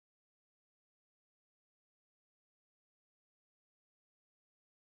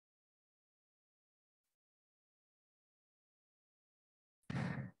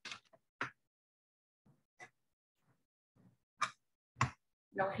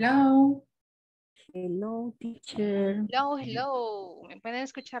Hello. Hello, teacher. Hello, hello. ¿Me pueden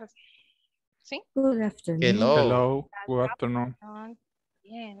escuchar? ¿Sí? Good afternoon. Hello. Hello, good afternoon.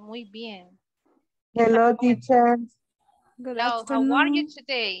 Bien, muy bien. Hello, teacher. Good Hello, how are you afternoon.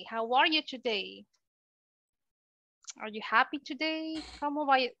 today? How are you today? Are you happy today? ¿Cómo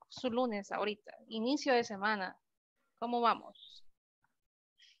va su lunes ahorita? Inicio de semana. ¿Cómo vamos?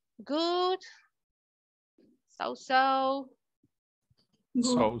 Good. So. So,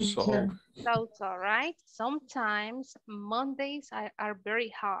 right? Sometimes Mondays are very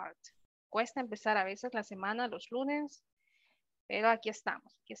hard. Cuesta empezar a veces la semana, los lunes, pero aquí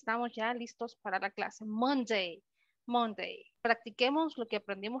estamos ya listos para la clase. Monday. Practiquemos lo que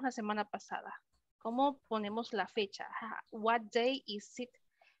aprendimos la semana pasada. ¿Cómo ponemos la fecha? What day is it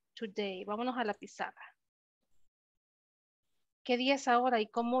today? Vámonos a la pizarra. ¿Qué día es ahora y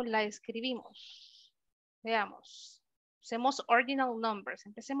cómo la escribimos? Veamos. Usemos ordinal numbers.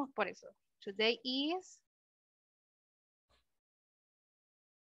 Empecemos por eso. Today is.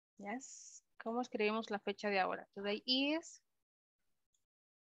 Yes. ¿Cómo escribimos la fecha de ahora? Today is.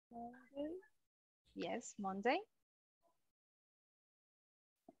 Monday. Yes, Monday.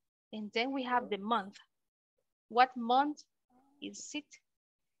 And then we have the month. What month is it?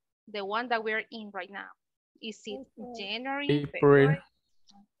 The one that we're in right now. Is it January, February,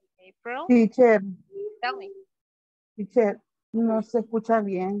 April? Teacher, Tell me. teacher, no se escucha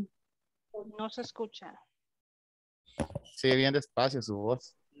bien. No se escucha. Sí, bien despacio su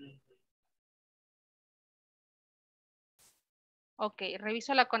voz. Ok,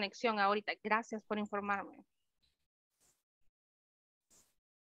 reviso la conexión ahorita. Gracias por informarme.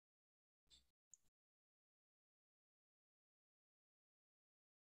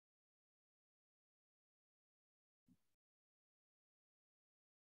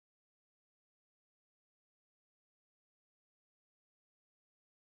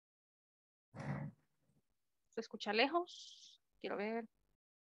 ¿Se escucha lejos? Quiero ver.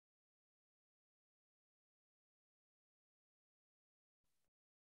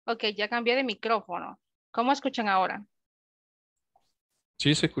 Ok, ya cambié de micrófono. ¿Cómo escuchan ahora?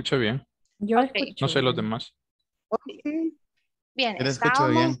 Sí, se escucha bien. Yo Ok. escucho No sé los bien. demás. Sí. Bien, Yo le escucho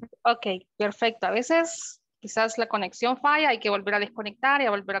bien. Ok, perfecto. A veces quizás la conexión falla, hay que volver a desconectar y a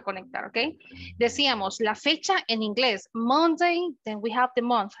volver a conectar, ¿ok? Decíamos la fecha en inglés, Monday, then we have the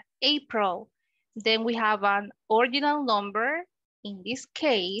month, April. Then we have an ordinal number, in this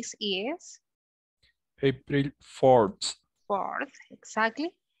case is April 4th. 4th,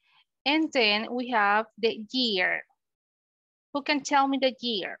 exactly. And then we have the year. Who can tell me the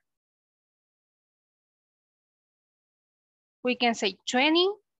year? We can say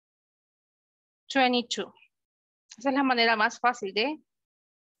 2022. Esa es la manera más fácil de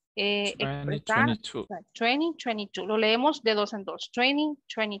expresar 2022. 2022. Lo leemos de dos en dos.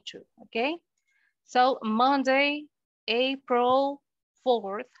 2022, ¿ok? So, Monday, April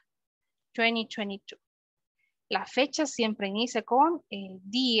 4th, 2022. La fecha siempre inicia con el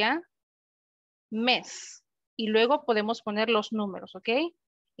día, mes. Y luego podemos poner los números, ¿ok?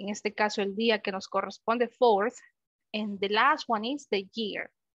 En este caso, el día que nos corresponde, 4th. And the last one is the year.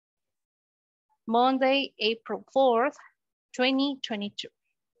 Monday, April 4th, 2022.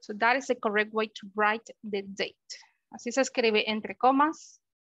 So that is the correct way to write the date. Así se escribe entre comas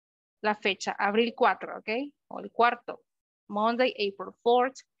la fecha, abril 4, ¿ok? O el cuarto, Monday, April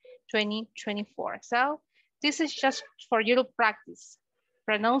 4th, 2024. So this is just for you to practice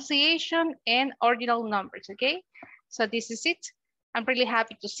pronunciation and ordinal numbers, ¿ok? So this is it. I'm really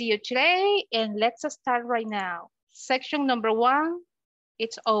happy to see you today and let's start right now. Section number 1,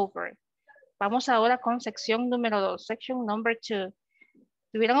 it's over. Vamos ahora con sección número 2, section number 2.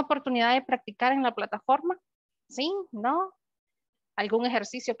 ¿Tuvieron oportunidad de practicar en la plataforma? ¿Sí? ¿No? ¿Algún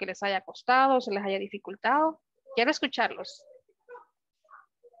ejercicio que les haya costado, se les haya dificultado? Quiero escucharlos.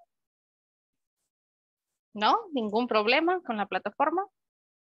 ¿No? ¿Ningún problema con la plataforma?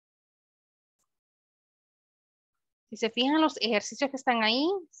 Si se fijan, los ejercicios que están ahí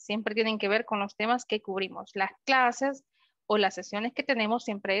siempre tienen que ver con los temas que cubrimos. Las clases o las sesiones que tenemos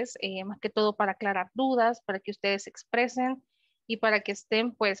siempre es más que todo para aclarar dudas, para que ustedes se expresen y para que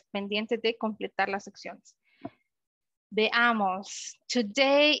estén pues pendientes de completar las secciones. Veamos.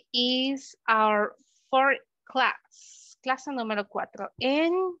 Today is our fourth class. Clase número 4.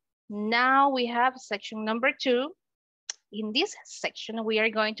 And now we have section number 2. In this section, we are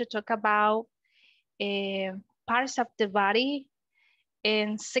going to talk about parts of the body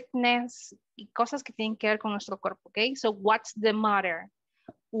and sickness y cosas que tienen que ver con nuestro cuerpo, okay? So what's the matter?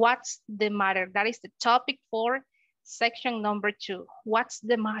 What's the matter? That is the topic for section number 2. What's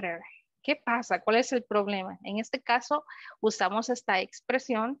the matter? ¿Qué pasa? ¿Cuál es el problema? En este caso, usamos esta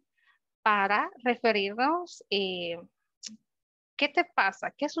expresión para referirnos, ¿qué te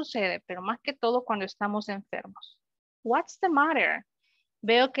pasa? ¿Qué sucede? Pero más que todo cuando estamos enfermos. What's the matter?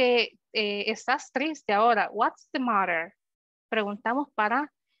 Veo que estás triste ahora. What's the matter? Preguntamos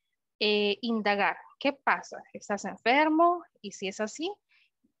para indagar. ¿Qué pasa? ¿Estás enfermo? Y si es así,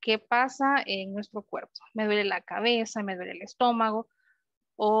 ¿qué pasa en nuestro cuerpo? Me duele la cabeza, me duele el estómago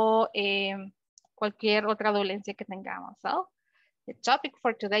o cualquier otra dolencia que tengamos. So, the topic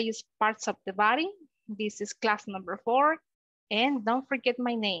for today is parts of the body. This is class number 4. And don't forget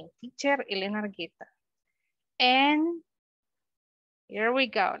my name, teacher Elena Argueta. And here we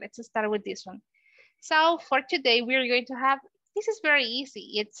go. Let's start with this one. So for today, we're going to have, this is very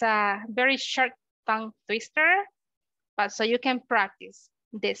easy. It's a very short tongue twister, but so you can practice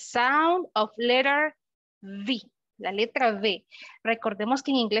the sound of letter V, la letra V. Recordemos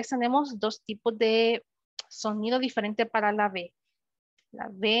que en inglés tenemos dos tipos de sonido diferente para la V. La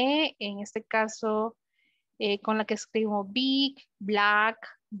V, en este caso, con la que escribo big, black,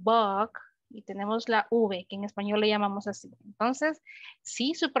 bug, y tenemos la V, que en español le llamamos así. Entonces,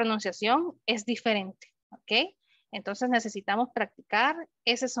 sí, su pronunciación es diferente, ¿ok? Entonces necesitamos practicar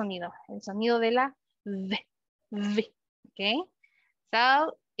ese sonido, el sonido de la V, V, ¿ok?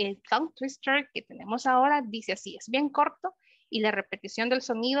 So, el tongue twister que tenemos ahora dice así, es bien corto y la repetición del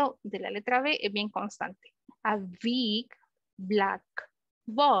sonido de la letra V es bien constante. A big, black,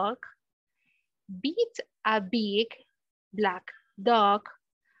 bug, beat a big, black dog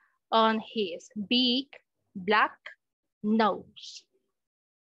on his big, black nose.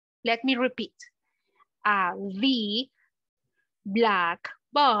 Let me repeat. A big, black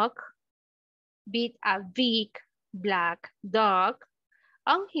bug beat a big, black dog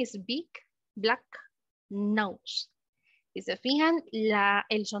on his big, black nose. Si se fijan,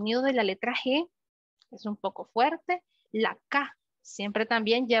 el sonido de la letra G es un poco fuerte. La K siempre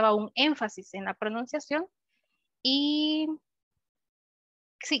también lleva un énfasis en la pronunciación. Y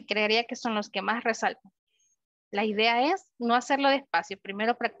sí, creería que son los que más resaltan. La idea es no hacerlo despacio.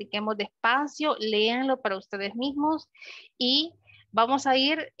 Primero practiquemos despacio, léanlo para ustedes mismos y vamos a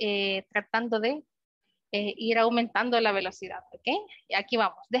ir tratando de ir aumentando la velocidad, ¿ok? Y aquí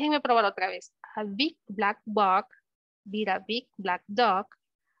vamos. Déjenme probar otra vez. A big black bug beat a big black dog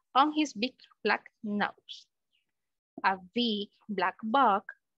on his big black nose. A big black bug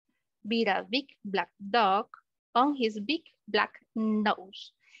beat a big black dog on his big black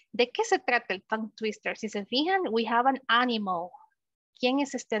nose. ¿De qué se trata el tongue twister? Si se fijan, we have an animal. ¿Quién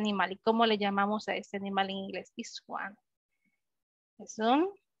es este animal y cómo le llamamos a este animal en inglés? This one. Es un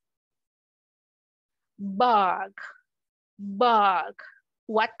bug. Bug.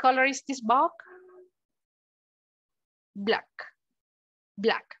 What color is this bug? Black.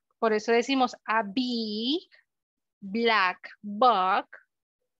 Black. Por eso decimos a big black bug.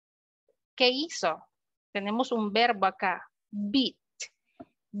 ¿Qué hizo? Tenemos un verbo acá. Beat.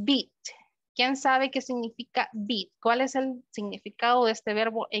 Beat. ¿Quién sabe qué significa beat? ¿Cuál es el significado de este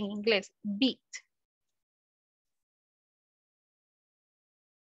verbo en inglés? Beat.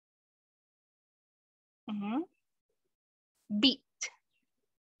 Beat.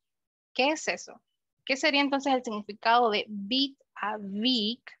 ¿Qué es eso? ¿Qué sería entonces el significado de beat a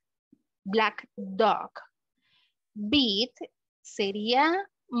big black dog? Beat sería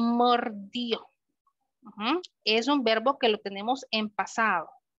mordió. Es un verbo que lo tenemos en pasado.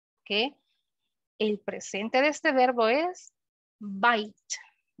 ¿Okay? El presente de este verbo es bite.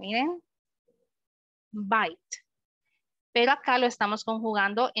 Miren. Bite. Pero acá lo estamos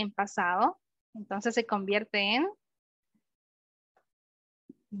conjugando en pasado. Entonces se convierte en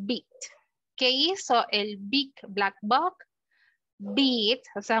beat. ¿Qué hizo el big black bug? Beat,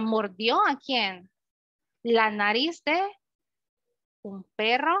 o sea, mordió ¿a quién? La nariz de un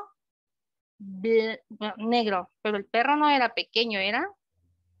perro negro. Pero el perro no era pequeño, era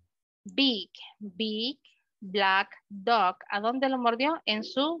big, big, black dog. ¿A dónde lo mordió? En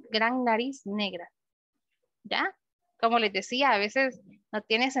su gran nariz negra. ¿Ya? Como les decía, a veces no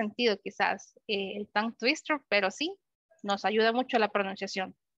tiene sentido quizás el tongue twister, pero sí nos ayuda mucho la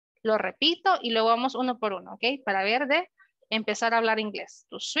pronunciación. Lo repito y luego vamos uno por uno, ¿ok? Para ver de empezar a hablar inglés.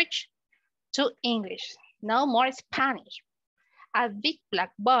 To switch to English. No more Spanish. A big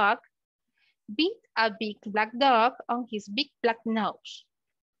black bug beat a big black dog on his big black nose.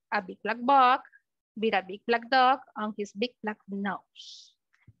 A big black bug beat a big black dog on his big black nose.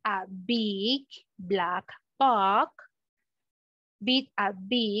 A big black bug beat a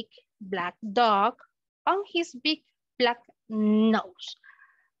big black dog on his big black nose.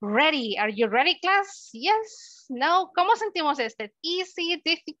 Ready. Are you ready, class? Yes. No. ¿Cómo sentimos este? Easy,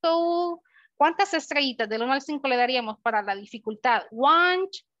 difficult. ¿Cuántas estrellitas del 1 al 5 le daríamos para la dificultad? 1,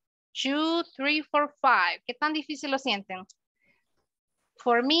 2, 3, 4, 5. ¿Qué tan difícil lo sienten?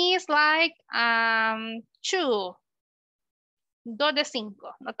 For me, it's like 2. 2 de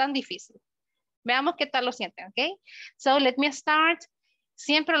 5. No tan difícil. Veamos qué tal lo sienten, ¿ok? So, let me start.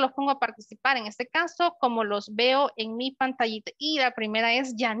 Siempre los pongo a participar en este caso como los veo en mi pantallita. Y la primera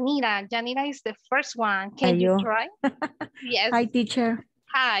es Yanira. Yanira is the first one. Can you try? Yes. Hi, teacher.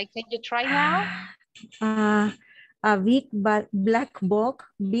 Hi, can you try now? A big black dog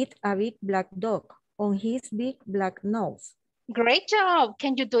beat a big black dog on his big black nose. Great job.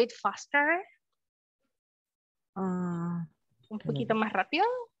 Can you do it faster? Uh, Un poquito más rápido.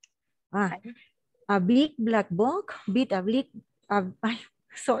 A big black dog beat a big...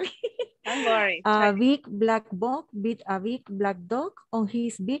 sorry. Don't worry. A big black dog beat a big black dog on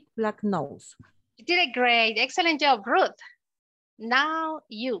his big black nose. You did it great. Excellent job, Ruth. Now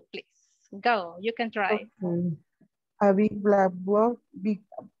you, please. Go. You can try. Okay. A big black dog beat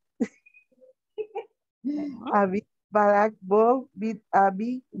a big black dog beat a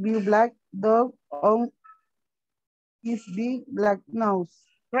big black dog on his big black nose.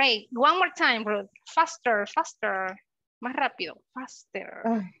 Great. One more time, Ruth. Faster, faster. Más rápido. Faster.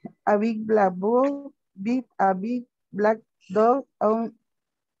 A big black dog beat a big black dog on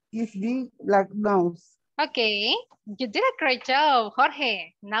his big black nose. Okay. You did a great job,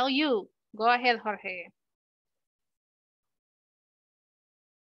 Jorge. Now you. Go ahead, Jorge.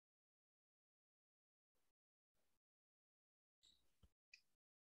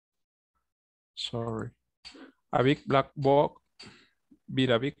 Sorry. A big black dog beat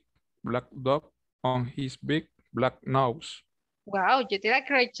a big black dog on his big black nose. Wow, you did a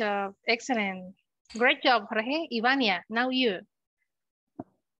great job. Excellent. Great job, Jorge. Ivania, now you.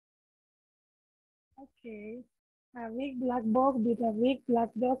 Okay. A big black dog beat a big black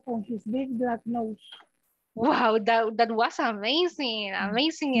dog on his big black nose. Wow, that was amazing.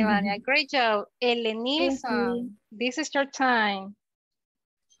 Amazing, Ivania. Great job. Ellen Nilsson, this is your time.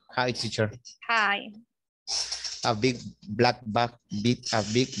 Hi, teacher. Hi. A big black dog beat a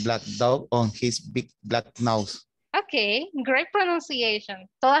big black dog on his big black nose. Okay, great pronunciation.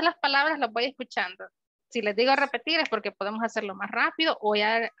 Todas las palabras las voy escuchando. Si les digo repetir es porque podemos hacerlo más rápido o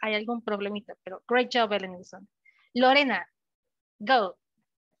ya hay algún problemita, pero great job, Ellen Nilsson. Lorena, go.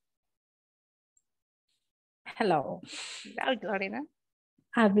 Hello. Go, Lorena.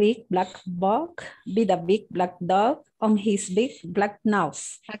 A big black dog beat a big black dog on his big black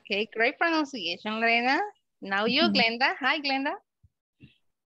nose. Okay, great pronunciation, Lorena. Now you, Glenda. Hi, Glenda.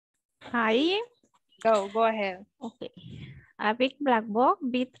 Hi. Go ahead. Okay. A big black dog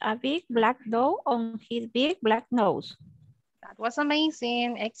beat a big black dog on his big black nose. That was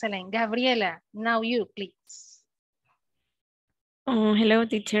amazing. Excellent. Gabriela, now you, please. Hello,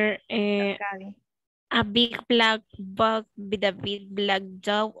 teacher. Gabi. A big black dog beat a big black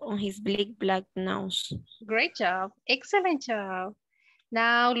dog on his big black nose. Great job. Excellent job.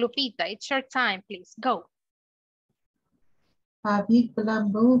 Now, Lupita, it's your time, please. Go. A big black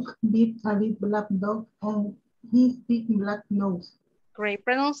dog beat a big black dog on his big black nose. Great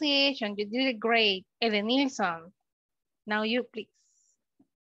pronunciation. You did it great. Ellen Nilsson, now you, please.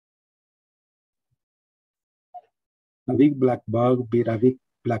 A big black dog beat a big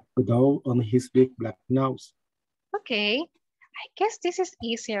black dog on his big black nose. Okay. I guess this is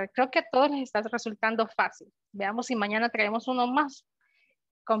easier. Creo que a todos les está resultando fácil. Veamos si mañana traemos uno más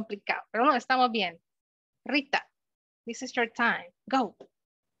complicado. Pero no, estamos bien. Rita, this is your time. Go.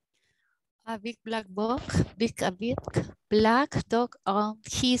 A big black dog beat a big black dog on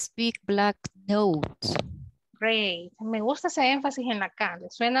his big black nose. Great. Me gusta ese énfasis en la K. Le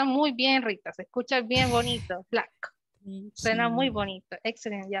suena muy bien, Rita. Se escucha bien bonito. Black. Suena muy bonito.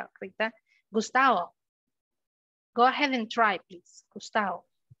 Excellent job, Rita. Gustavo. Go ahead and try, please. Gustavo.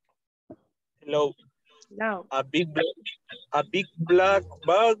 Hello. Hello. A big black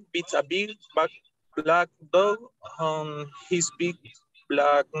dog beats a big black dog on his big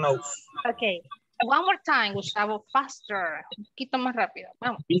black nose. Okay. One more time, Gustavo. Faster. Un poquito más rápido.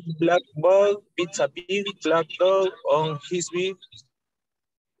 Vamos. Big black dog beats a big black dog on his big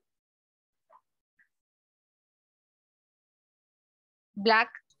Black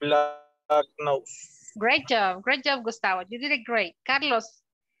nose. Great job, Gustavo. You did it great. Carlos,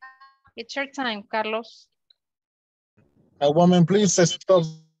 it's your time, Carlos. A woman, please stop.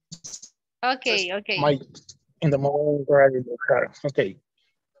 Okay. In the moment where I did the car. Okay.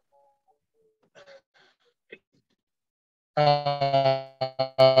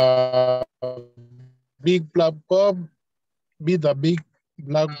 Big black dog beat a big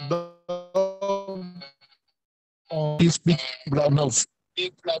black dog on his big black nose.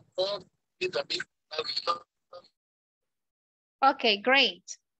 Big black dog with a big black nose. Okay, great.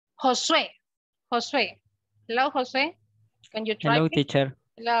 Josue. Josue. Hello, Josue. Can you try? Hello, please? teacher.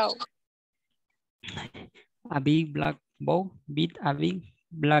 Hello. A big black boy beat a big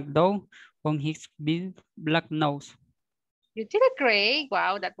black dog on his big black nose. You did it great.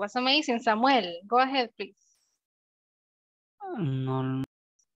 Wow, that was amazing. Samuel, go ahead, please. No.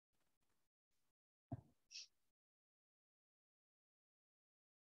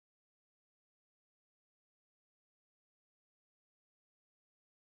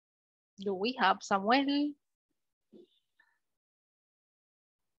 Do we have Samuel?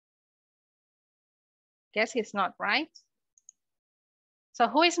 Guess he's not, right? So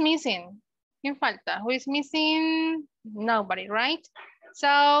who is missing? ¿Quién falta? Who is missing? Nobody, right?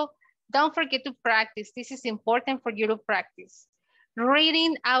 So don't forget to practice. This is important for you to practice.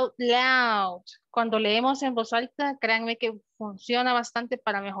 Reading out loud. Cuando leemos en voz alta, créanme que funciona bastante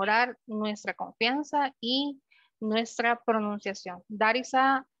para mejorar nuestra confianza y nuestra pronunciación. That is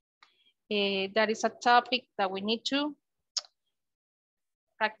a topic that we need to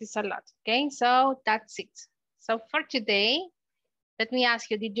practice a lot. Okay, so that's it. So for today, let me ask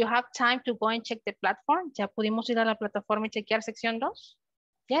you, did you have time to go and check the platform? ¿Ya pudimos ir a la plataforma y chequear sección 2?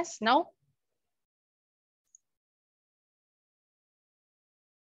 Yes, no?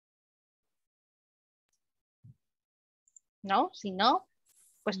 No, si no,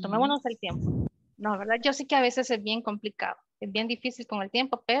 pues tomémonos el tiempo. No, ¿verdad? Yo sé que a veces es bien complicado, es bien difícil con el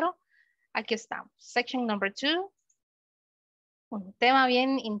tiempo, pero aquí estamos. Section number 2. Un tema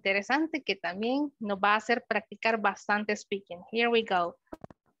bien interesante que también nos va a hacer practicar bastante speaking. Here we go.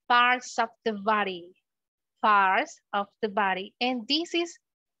 Parts of the body. Parts of the body. And this is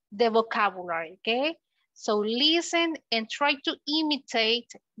the vocabulary, okay? So listen and try to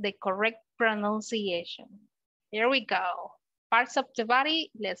imitate the correct pronunciation. Here we go. Parts of the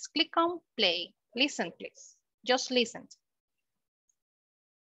body. Let's click on play. Listen, please. Just listen.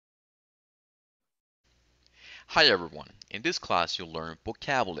 Hi everyone, in this class you'll learn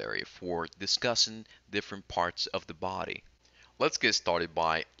vocabulary for discussing different parts of the body. Let's get started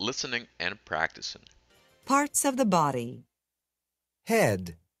by listening and practicing. Parts of the body.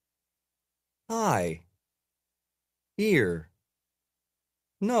 Head, eye, ear,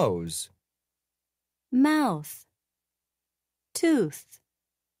 nose, mouth, tooth,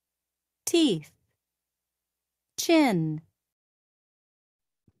 teeth, chin.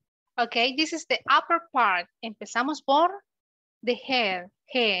 Okay, this is the upper part. Empezamos por the head.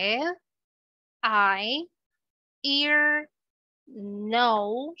 Head, eye, ear,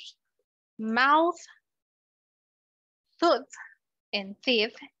 nose, mouth, tooth, and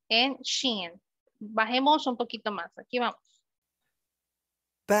teeth, and chin. Bajemos un poquito más. Aquí vamos.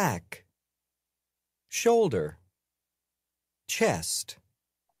 back, shoulder, chest,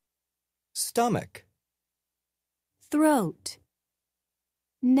 stomach, throat,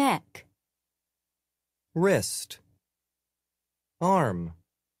 neck, wrist, arm,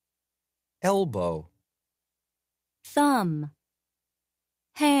 elbow, thumb,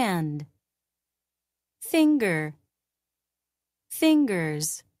 hand, finger,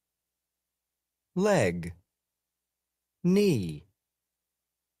 fingers, leg, knee,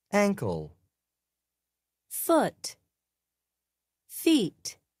 ankle, foot,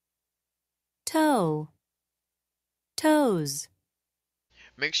 feet, toe, toes.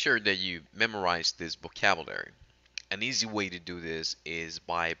 Make sure that you memorize this vocabulary. An easy way to do this is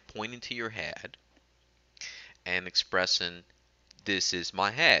by pointing to your head and expressing, "This is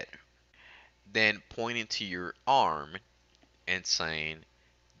my head." Then pointing to your arm and saying,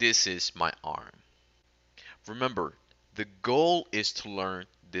 "This is my arm." Remember, the goal is to learn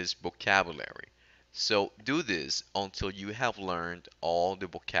this vocabulary. So do this until you have learned all the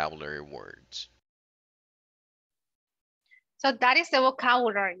vocabulary words. So that is the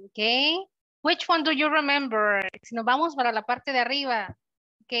vocabulary, okay? Which one do you remember? Si nos vamos para la parte de arriba,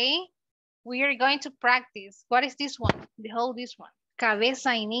 okay? We are going to practice. What is this one? Behold this one.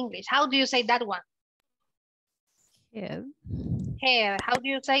 Cabeza in English. How do you say that one? Head. Head. How do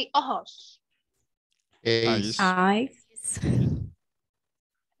you say ojos? Eyes. Eyes.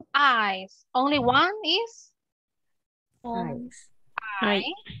 Eyes. Only one is? Eyes.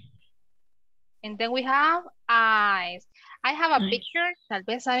 Eye. And then we have eyes. I have a picture. Tal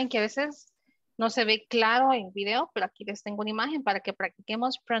vez saben que a veces no se ve claro en video, pero aquí les tengo una imagen para que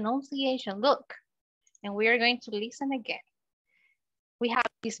practiquemos pronunciation. Look. And we are going to listen again. We have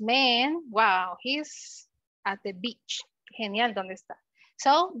this man. Wow, he's at the beach. Genial, ¿dónde está?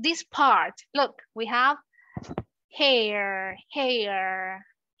 So this part, look, we have Hair, hair,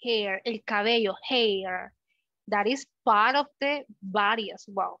 hair, el cabello, hair. That is part of the body as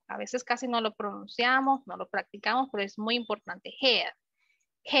well. A veces casi no lo pronunciamos, no lo practicamos, pero es muy importante. Head,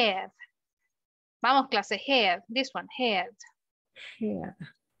 head. Vamos, clase, head. This one, head. Hair.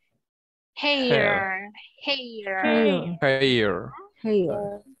 Hair, hair. Hair.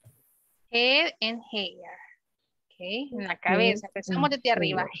 Hair. Head and hair. Okay, en la cabeza. Empezamos desde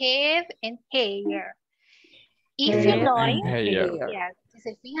arriba. Head and hair. If you Hair know, and hair. yeah, si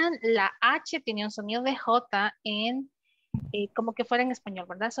se fijan, la H tiene un sonido de J en, como que fuera en español,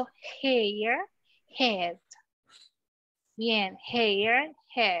 ¿verdad? So, hair, head. Bien, hair,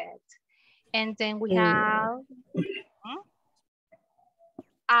 head. And then we have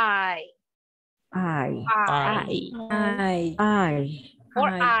eye. Eye. Or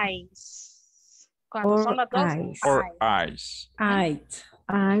eyes. Cuando son las dos, Or eyes. Eye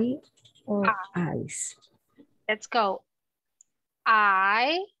or eyes. Let's go.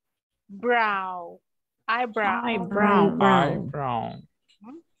 Eyebrow. Eyebrow.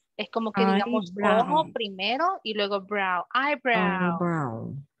 Es como que digamos ojo primero y luego brow.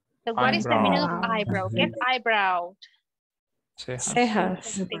 Eyebrow. So what is the meaning of eyebrow? ¿Qué es eyebrow?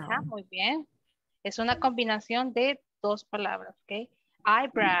 Cejas. Ceja, muy bien. Es una combinación de dos palabras, ¿ok?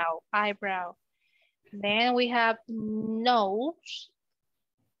 Eyebrow, eyebrow. Then we have nose,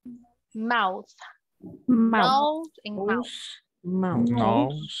 mouth. Nose and mouth.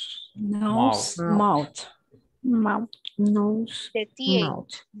 Nose. The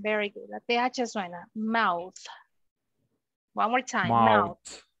TH. Very good. La TH suena. Mouth. One more time.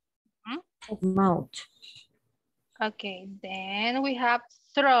 Mouth. Mouth. Okay. Then we have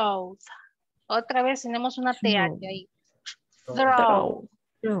throat. Otra vez tenemos una TH ahí. Throat.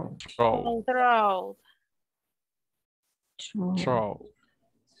 Throat.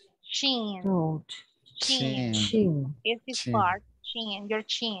 Chin. Chin. It's this part. Chin. Your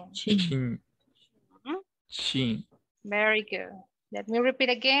chin. Chin. Very good. Let me repeat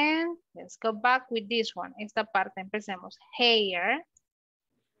again. Let's go back with this one. Esta parte empecemos. Hair.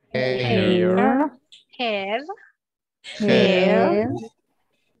 Hair. Head.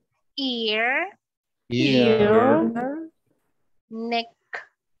 Ear. Neck.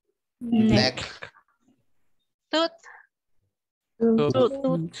 Tooth.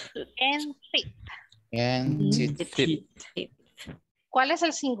 And feet. ¿Cuál es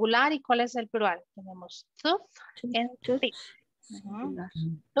el singular y cuál es el plural? Tenemos tooth and feet.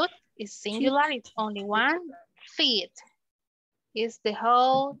 Tooth is singular, it's only one. Feet is the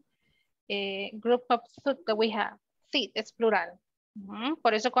whole group of tooth that we have. Feet es plural.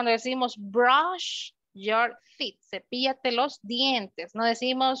 Por eso cuando decimos brush your teeth, cepíllate los dientes, no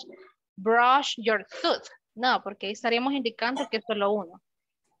decimos brush your tooth. No, porque ahí estaríamos indicando que es solo uno.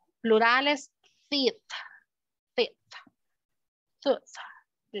 Plural es teeth. Tooth.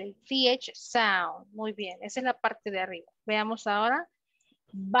 El TH sound. Muy bien. Esa es la parte de arriba. Veamos ahora.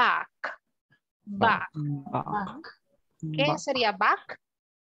 Back. ¿Qué sería back?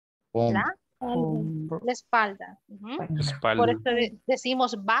 La espalda. Por eso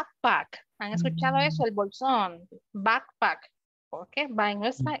decimos backpack. ¿Han escuchado eso? El bolsón. Backpack. ¿Ok? Va en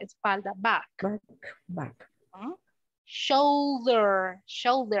nuestra espalda. Back. Shoulder.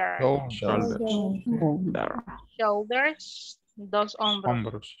 Shoulders. Dos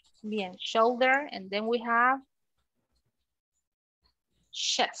hombros. Bien. Shoulder. And then we have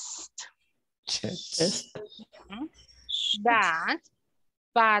chest. That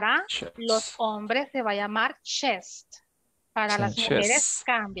para los hombres se va a llamar chest. Para las mujeres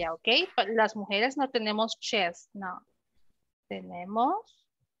cambia, ¿ok? Las mujeres no tenemos chest, no. Tenemos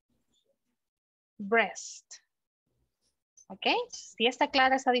breast. ¿Ok? ¿Sí está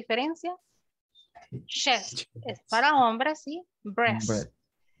clara esa diferencia? Chest es para hombres y breast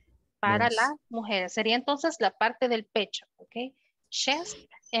para las mujeres. Sería entonces la parte del pecho, ¿ok? Chest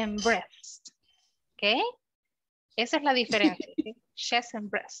and breast. ¿Ok? Esa es la diferencia. ¿Okay? Chest and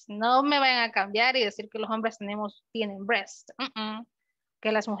breast. No me vayan a cambiar y decir que los hombres tienen breast.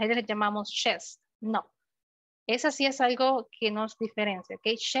 Que las mujeres les llamamos chest. No. Esa sí es algo que nos diferencia.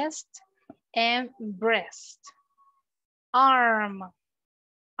 ¿Ok? Chest and breast. Arm.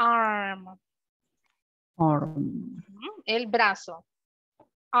 El brazo.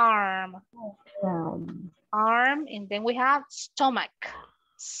 Arm. And then we have stomach.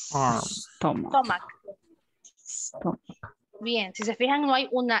 Stomach. Bien, si se fijan no hay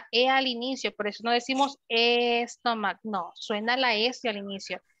una E al inicio, por eso no decimos stomach, no, suena la S al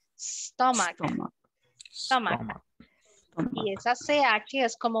inicio. Stomach. Y esa CH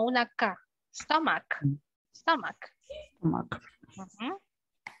es como una K. Stomach.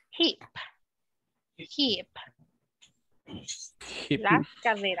 Hip. Hip. Las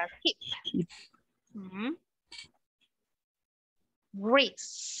caderas. Hip. Ujú.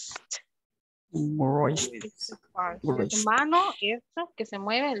 Wrist. Wrist. Tu mano, esto que se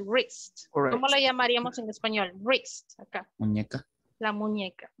mueve, el wrist. ¿Cómo la llamaríamos en español? Wrist, acá. Muñeca. La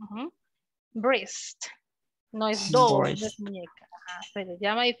muñeca. Ujú. Wrist. No es doll, no es muñeca. Ajá, se le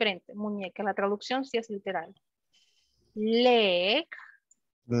llama diferente. Muñeca. La traducción sí es literal. Leg.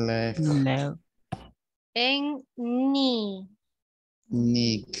 Leg. En knee.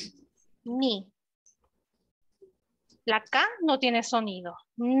 Nick. Knee. La K no tiene sonido.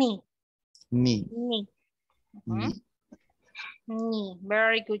 Knee. Knee. Knee. Ujú. Knee.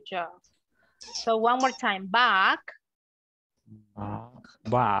 Very good job. So one more time. Back.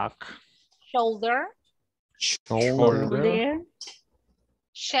 Back. Shoulder. Shoulder.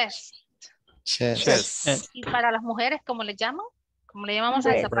 Chest. Chest. Y para las mujeres, ¿cómo le llamo? ¿Cómo le llamamos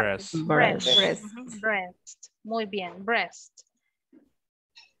a esa parte? Breast. Ujú, breast. Muy bien, breast.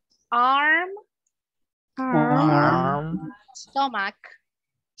 Arm. Stomach.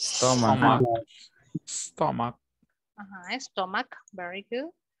 Stomach. Ajá, stomach. Very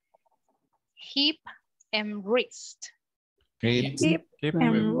good. Hip and wrist. Hip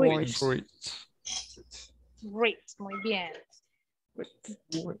and wrist. Wrist, muy bien.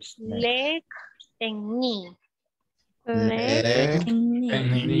 Leg and knee. Leg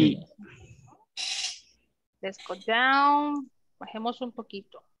and knee. Let's go down. Bajemos un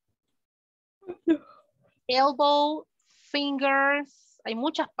poquito. Elbow, fingers. Hay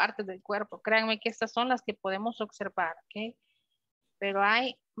muchas partes del cuerpo. Créanme que estas son las que podemos observar, ¿ok? Pero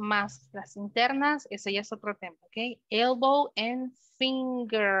hay más. Las internas, ese ya es otro tema, ¿ok? Elbow and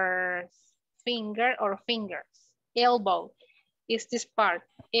fingers. Finger or fingers. Elbow is this part.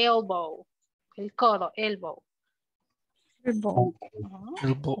 Elbow. El codo, elbow. Elbow.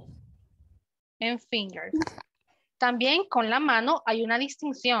 Elbow. And fingers. También con la mano hay una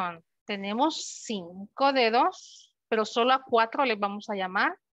distinción. Tenemos 5 dedos, pero solo a 4 les vamos a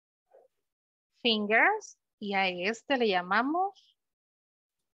llamar fingers y a este le llamamos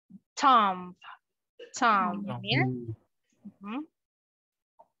thumb. Thumb. Miren.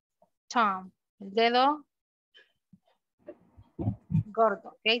 Thumb. El dedo gordo,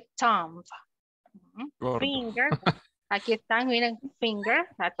 ¿ok? Thumb. Fingers. Aquí están, miren, fingers.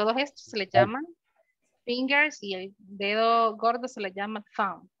 A todos estos se les llaman fingers y el dedo gordo se le llama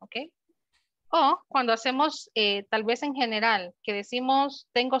thumb, ¿ok? O cuando hacemos, tal vez en general, que decimos,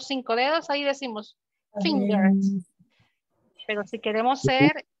 tengo 5 dedos, ahí decimos fingers. Pero si queremos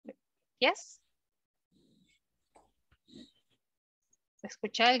ser, yes.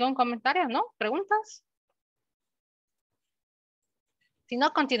 ¿Escuché algún comentario? ¿No? ¿Preguntas? Si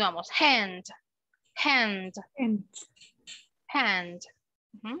no, continuamos. Hand. Hand. Hand.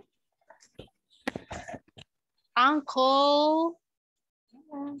 Ankle.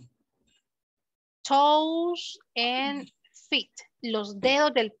 Toes and feet. Los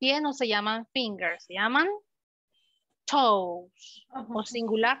dedos del pie no se llaman fingers, se llaman toes. O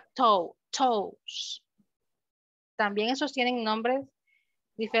singular toe. Toes. También esos tienen nombres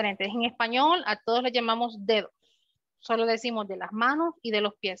diferentes. En español a todos les llamamos dedos. Solo decimos de las manos y de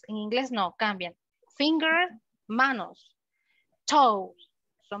los pies. En inglés no, cambian. Finger, manos. Toes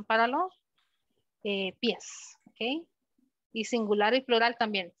son para los pies. ¿Ok? Y singular y plural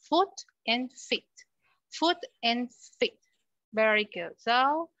también. Foot and feet. Foot and feet. Very good.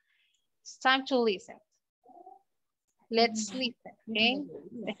 So, it's time to listen. Let's listen.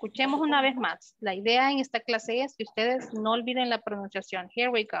 ¿Ok? Escuchemos una vez más. La idea en esta clase es que ustedes no olviden la pronunciación. Here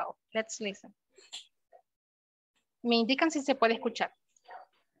we go. Let's listen. Me indican si se puede escuchar.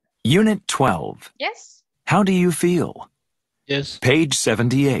 Unit 12. Yes? How do you feel? Yes. Page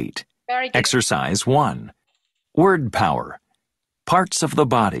 78. Very good. Exercise 1. Word power. Parts of the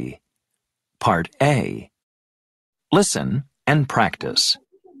body. Part A. Listen and practice.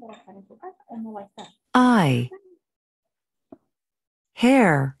 Eye,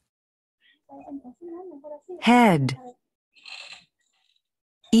 hair, head,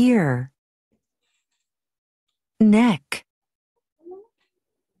 ear, neck,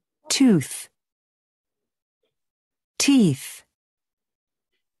 tooth, teeth,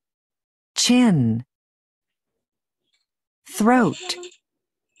 chin, throat,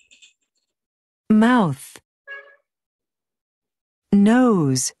 mouth,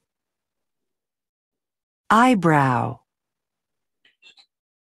 nose, eyebrow,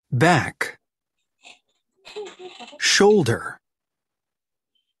 back, shoulder,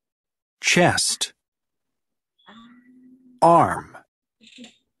 chest, arm,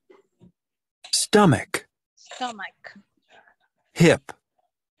 stomach, Stomach. hip,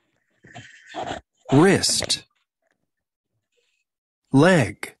 wrist,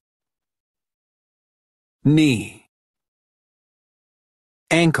 leg, knee,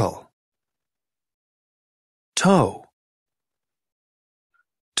 ankle, toe,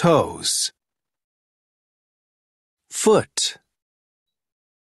 toes, foot,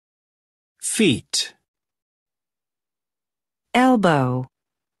 feet, elbow,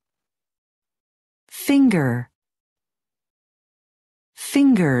 finger,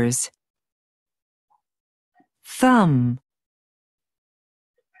 fingers, thumb,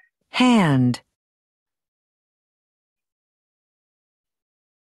 hand,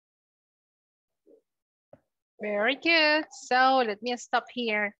 Very good. So let me stop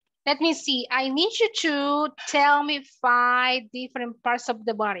here. Let me see. I need you to tell me 5 different parts of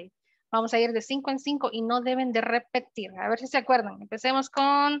the body. Vamos a ir de 5 en 5 y no deben de repetir. A ver si se acuerdan. Empecemos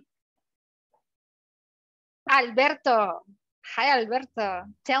con Alberto. Hi, Alberto.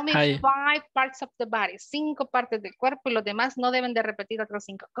 Tell me Hi. 5 parts of the body. 5 partes del cuerpo y los demás no deben de repetir otros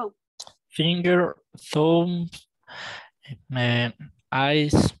 5. Go. Finger, thumb,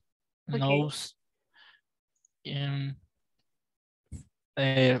 eyes, Okay. nose,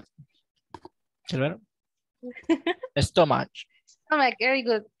 stomach. Stomach, very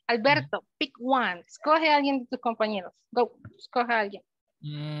good. Alberto, pick one. Escoge a alguien de tus compañeros. Go. Escoge a alguien.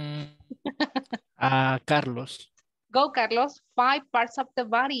 Carlos. Go, Carlos. 5 parts of the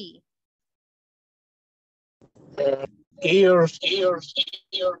body. Ears,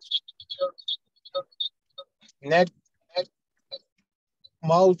 neck,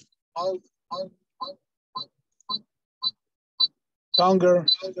 mouth, tongue,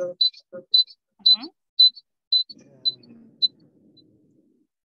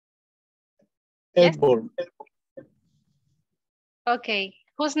 elbow. Okay.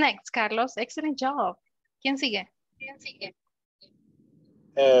 Who's next, Carlos? Excellent job. ¿Quién sigue?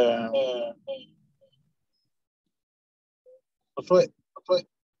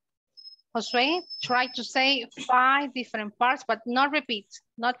 Josué, try to say 5 different parts, but not repeat.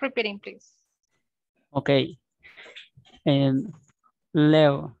 Not repeating, please. Okay.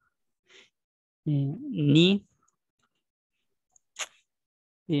 Leo. Knee.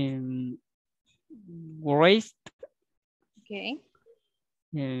 Waist. Okay.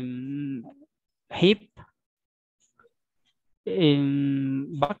 Hip.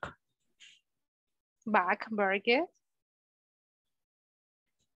 Back. Back, very good.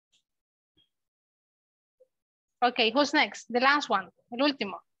 Okay, who's next? The last one, el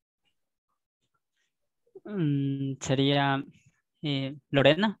último. Sería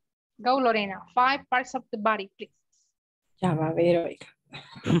Lorena. Go, Lorena. 5 parts of the body, please. Ya va a ver, oiga.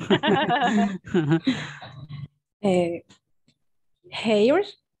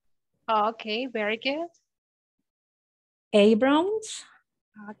 Hairs. Okay, very good. Eyebrows.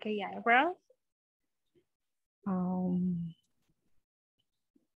 Okay, eyebrows.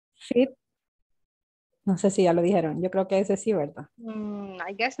 Feet. No sé si ya lo dijeron. Yo creo que ese sí, ¿verdad?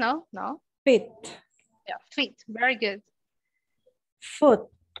 I guess no. Feet. Yeah, feet. Very good. Foot.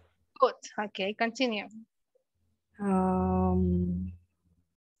 Foot. Okay, continue.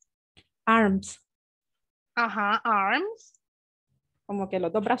 Arms. Arms. Como que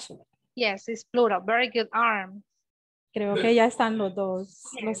los dos brazos. Yes, it's plural. Very good. Arms. Creo que ya están los dos,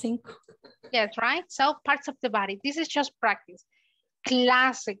 los 5. Yes, right? So, parts of the body. This is just practice.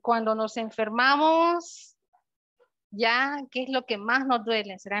 Clase, cuando nos enfermamos, ya, ¿qué es lo que más nos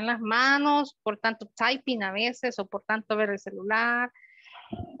duele? ¿Serán las manos por tanto typing a veces o por tanto ver el celular?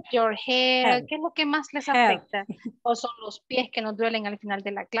 Your head, ¿qué es lo que más les afecta? ¿O son los pies que nos duelen al final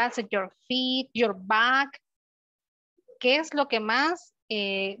de la clase? Your feet, your back. ¿Qué es lo que más,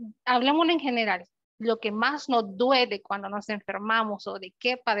 hablemoslo en general, lo que más nos duele cuando nos enfermamos o de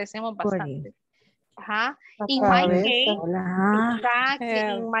qué padecemos bastante? Ajá. In my case, exactly,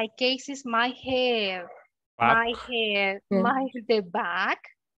 in my case is my head. My head, the back.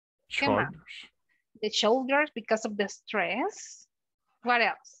 ¿Qué más? The shoulders because of the stress. What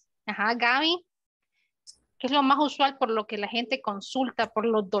else? Ajá, Gaby. ¿Qué es lo más usual por lo que la gente consulta por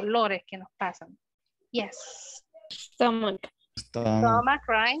los dolores que nos pasan? Yes. Stomach. Stomach,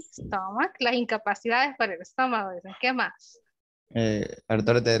 right? Stomach. Las incapacidades para el estómago. ¿Qué más?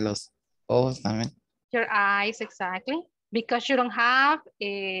 Ardor de los ojos también. Your eyes, exactly. Because you don't have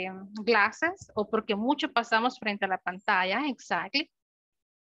glasses o porque mucho pasamos frente a la pantalla, exactly.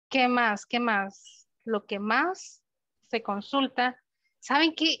 ¿Qué más? ¿Qué más? Lo que más se consulta.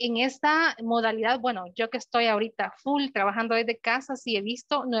 ¿Saben que en esta modalidad, bueno, yo que estoy ahorita full trabajando desde casa, sí he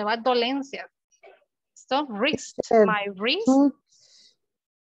visto nuevas dolencias? Esto, wrist, my wrist.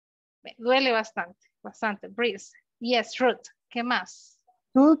 Me duele bastante, wrist. Yes, root. ¿Qué más?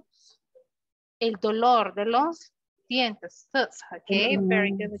 El dolor de los dientes. Sus, okay,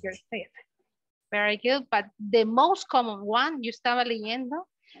 very good with your teeth. Very good, but the most common one, yo estaba leyendo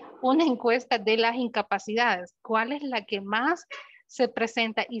una encuesta de las incapacidades. ¿Cuál es la que más se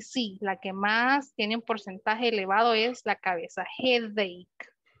presenta? Y sí, la que más tiene un porcentaje elevado es la cabeza, headache.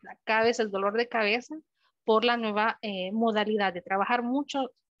 La cabeza, el dolor de cabeza por la nueva modalidad de trabajar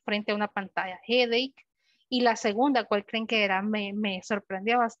mucho frente a una pantalla, headache. Y la segunda, ¿cuál creen que era? Me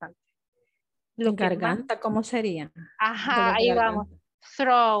sorprendió bastante. Lo que Garganta, más... ¿cómo sería? Ajá, Dolor de ahí garganta. vamos.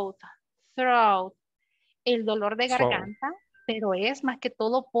 Throat. El dolor de garganta, pero es más que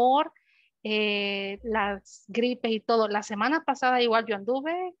todo por las gripes y todo. La semana pasada igual yo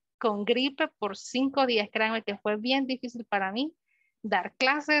anduve con gripe por 5 días. Créanme que fue bien difícil para mí dar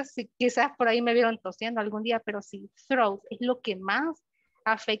clases. Y quizás por ahí me vieron tosiendo algún día, pero sí, throat es lo que más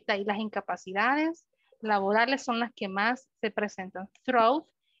afecta y las incapacidades laborales son las que más se presentan. Throat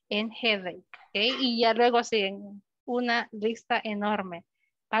and headache. ¿Okay? Y ya luego siguen una lista enorme.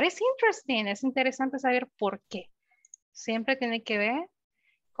 Parece interesting, es interesante saber por qué. Siempre tiene que ver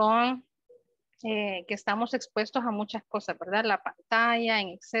con que estamos expuestos a muchas cosas, ¿verdad? La pantalla en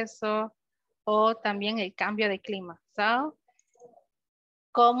exceso o también el cambio de clima. So,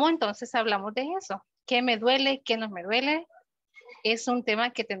 ¿cómo entonces hablamos de eso? ¿Qué me duele? ¿Qué no me duele? Es un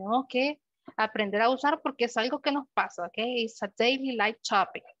tema que tenemos que aprender a usar porque es algo que nos pasa, ¿ok? It's a daily life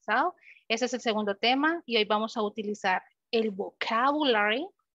topic. So, ese es el segundo tema y hoy vamos a utilizar el vocabulary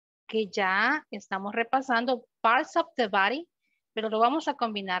que ya estamos repasando, parts of the body, pero lo vamos a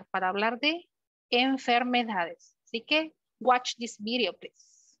combinar para hablar de enfermedades. Así que, watch this video,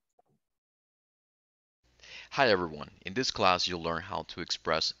 please. Hi everyone, in this class you'll learn how to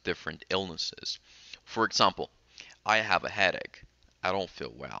express different illnesses. For example, I have a headache. I don't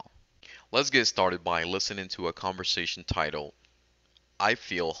feel well. Let's get started by listening to a conversation titled, I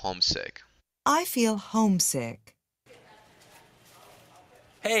feel homesick. I feel homesick.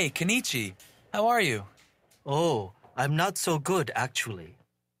 Hey, Kenichi. How are you? Oh, I'm not so good, actually.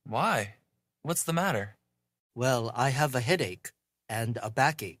 Why? What's the matter? Well, I have a headache and a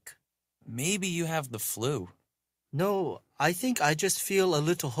backache. Maybe you have the flu. No, I think I just feel a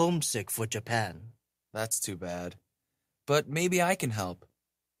little homesick for Japan. That's too bad. But maybe I can help.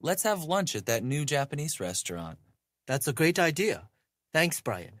 Let's have lunch at that new Japanese restaurant. That's a great idea. Thanks,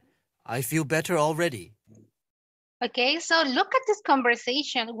 Brian. I feel better already. Okay, so look at this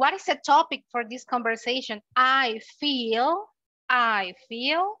conversation. What is the topic for this conversation? I feel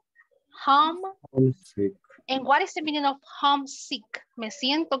Homesick. And what is the meaning of homesick? ¿Me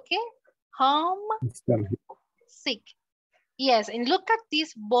siento qué? Homesick. Yes, and look at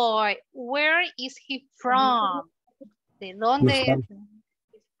this boy. Where is he from? ¿De dónde es?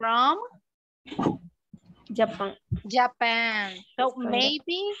 He's from? Japan. Japan. So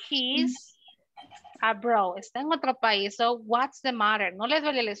maybe he's abroad. Está en otro país. So what's the matter? No le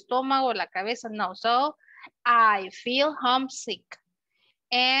duele el estómago, la cabeza, no. So I feel homesick.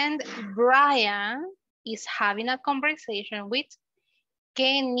 And Brian is having a conversation with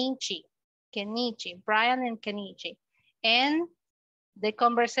Kenichi. Brian and Kenichi. And the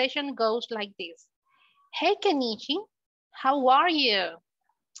conversation goes like this. Hey, Kenichi, how are you?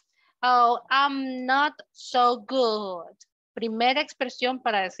 Oh, I'm not so good. Primera expresión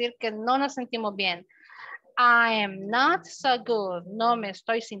para decir que no nos sentimos bien. I am not so good. No me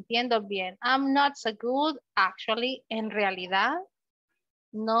estoy sintiendo bien. I'm not so good. Actually, en realidad,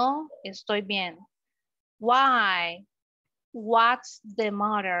 no estoy bien. Why? What's the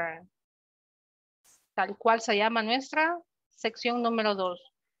matter? Tal cual se llama nuestra sección número 2.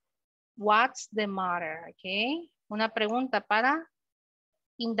 What's the matter? Okay. Una pregunta para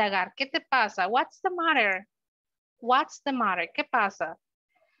indagar. ¿Qué te pasa? What's the matter? What's the matter? ¿Qué pasa?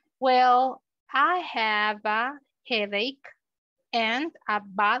 Well, I have a headache and a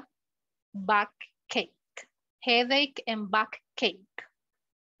bad backache. Headache and backache.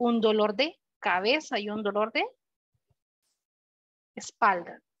 Un dolor de cabeza y un dolor de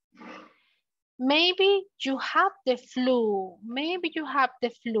espalda. Maybe you have the flu. Maybe you have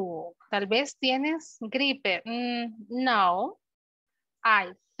the flu. Tal vez tienes gripe. No.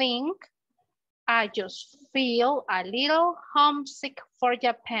 I think I just feel a little homesick for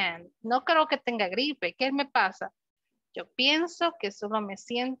Japan. No creo que tenga gripe. ¿Qué me pasa? Yo pienso que solo me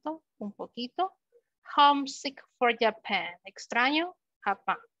siento un poquito homesick for Japan. Extraño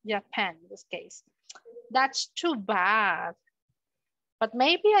Japan in this case. That's too bad. But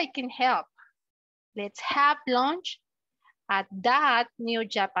maybe I can help. Let's have lunch at that new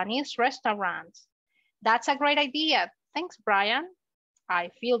Japanese restaurant. That's a great idea. Thanks, Brian. I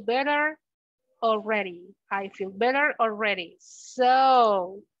feel better already. I feel better already.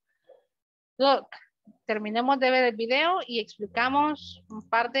 So, look, terminemos de ver el video y explicamos un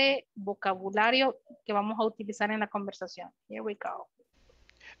par de vocabulario que vamos a utilizar en la conversación. Here we go.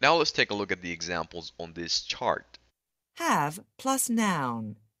 Now let's take a look at the examples on this chart. Have plus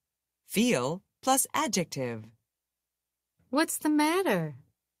noun. Feel plus adjective. What's the matter?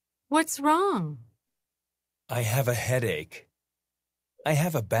 What's wrong? I have a headache. I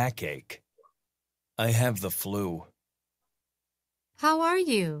have a backache. I have the flu. How are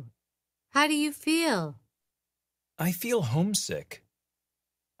you? How do you feel? I feel homesick.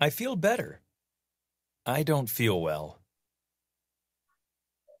 I feel better. I don't feel well.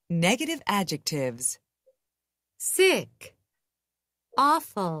 Negative adjectives. Sick.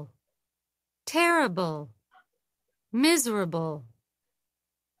 Awful. Terrible. Miserable.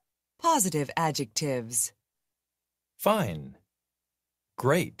 Positive adjectives. Fine.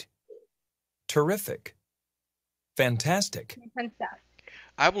 Great. Terrific. Fantastic.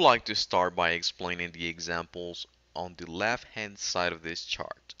 I would like to start by explaining the examples on the left-hand side of this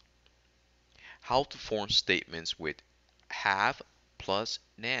chart. How to form statements with have plus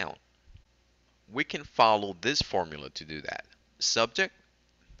noun. We can follow this formula to do that. Subject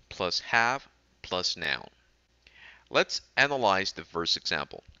plus have plus noun. Let's analyze the first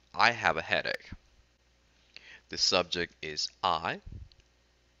example. I have a headache. The subject is I.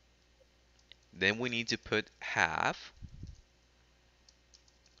 Then we need to put have.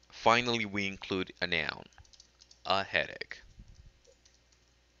 Finally, we include a noun, a headache.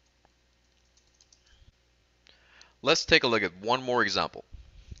 Let's take a look at one more example.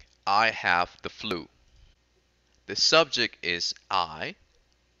 I have the flu. The subject is I.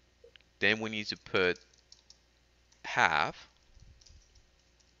 Then we need to put have.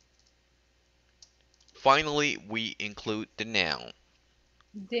 Finally, we include the noun,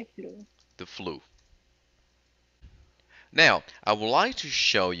 The flu. the flu. Now, I would like to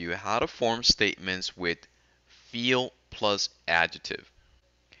show you how to form statements with feel plus adjective.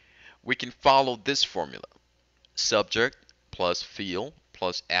 We can follow this formula. Subject plus feel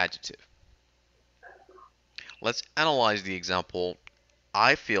plus adjective. Let's analyze the example,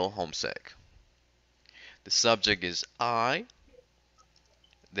 I feel homesick. The subject is I.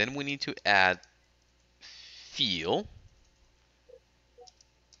 Then we need to add feel.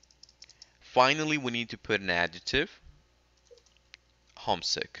 Finally, we need to put an adjective,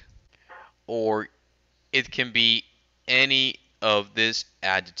 homesick. Or it can be any of these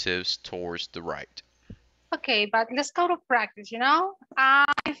adjectives towards the right. Okay, but let's go to practice, you know. I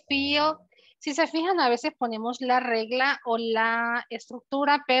feel. Si se fijan, a veces ponemos la regla o la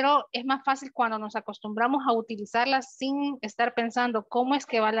estructura, pero es más fácil cuando nos acostumbramos a utilizarla sin estar pensando cómo es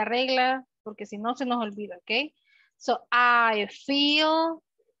que va la regla, porque si no se nos olvida, ¿ok? So, I feel,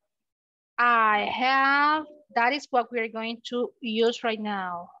 I have, that is what we are going to use right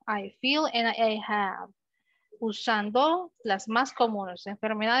now. I feel and I have. Usando las más comunes,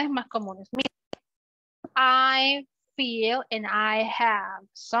 enfermedades más comunes. I feel and I have.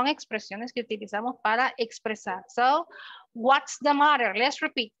 Son expresiones que utilizamos para expresar. So, what's the matter? Let's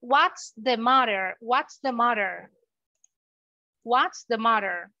repeat. What's the matter? What's the matter? What's the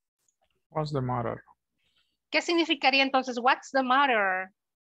matter? What's the matter? ¿Qué significaría entonces what's the matter?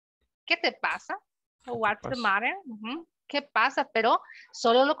 ¿Qué te pasa? What's the matter? ¿Qué pasa? Pero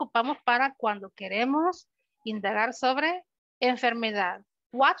solo lo ocupamos para cuando queremos indagar sobre enfermedad.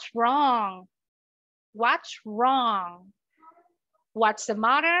 What's wrong? What's wrong? What's the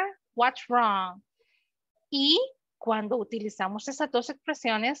matter? What's wrong? Y cuando utilizamos esas dos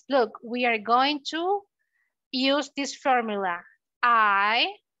expresiones, look, we are going to use this formula. I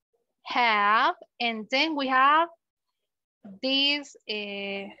have, and then we have this,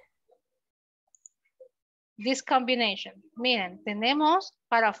 this combination. Miren, tenemos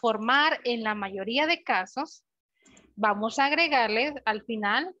para formar en la mayoría de casos, vamos a agregarle al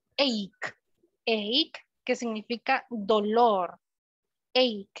final ache. Ache, que significa dolor.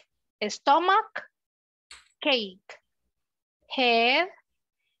 Ache. Stomach, cake. Head,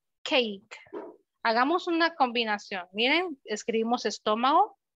 cake. Hagamos una combinación. Miren, escribimos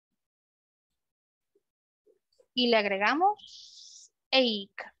estómago y le agregamos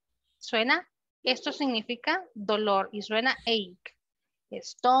ache. ¿Suena? Esto significa dolor y suena ache.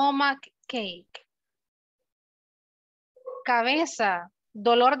 Stomach, cake. Cabeza.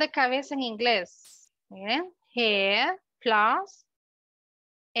 Dolor de cabeza en inglés. Miren, head plus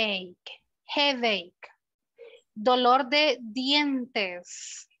ache. Headache. Dolor de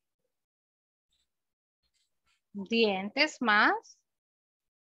dientes. Dientes más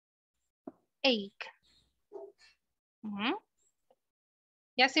ache.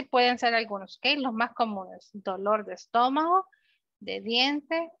 Y así pueden ser algunos, ¿ok? Los más comunes. Dolor de estómago, de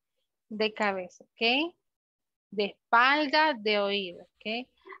diente, de cabeza, ¿ok? de espalda, de oído. ¿Ok?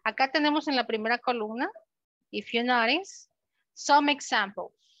 Acá tenemos en la primera columna, if you notice, some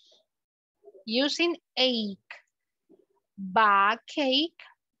examples. Using ache, backache,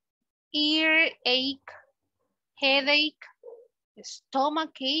 earache, headache,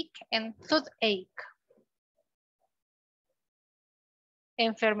 stomachache, and toothache.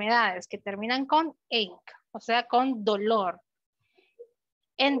 Enfermedades que terminan con ache, o sea, con dolor.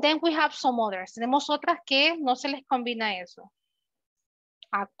 And then we have some others. Tenemos otras que no se les combina eso.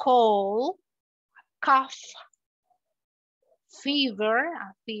 A cold, a cough, fever,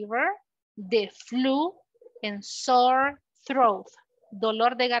 the flu, and sore throat,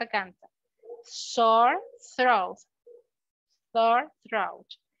 dolor de garganta. Sore throat.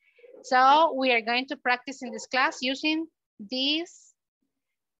 So we are going to practice in this class using these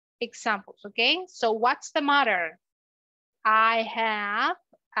examples, okay? So what's the matter? I have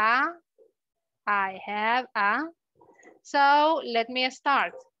a. So let me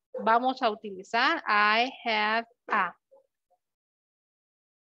start. Vamos a utilizar I have a.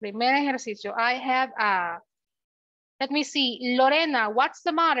 Primer ejercicio, I have a. Let me see, Lorena, what's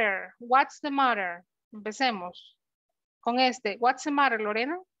the matter? What's the matter? Empecemos con este. What's the matter,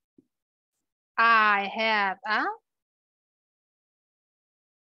 Lorena? I have a.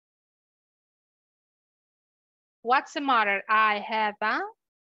 What's the matter? I have a.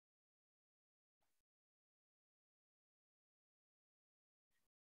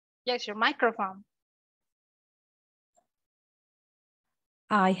 Yes, your microphone.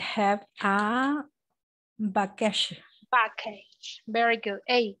 I have a vacation. Backache. Very good.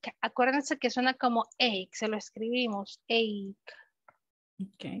 Ache. Acuérdense que suena como ache. Se lo escribimos. Ache.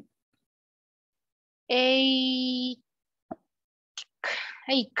 Okay. Ache.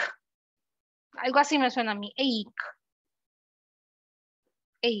 Ache. Algo así me suena a mí. Ache.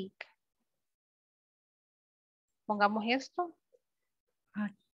 Ache. Pongamos esto.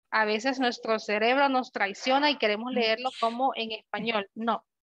 A veces nuestro cerebro nos traiciona y queremos leerlo como en español. No.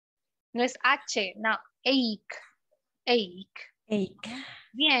 No es H. No. Ache. Ache. Ache.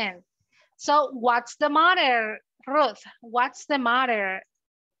 Bien. So, what's the matter, Ruth? What's the matter?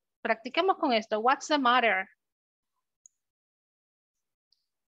 Practiquemos con esto. What's the matter?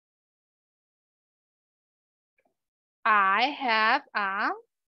 I have a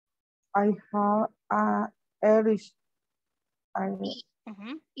Irish.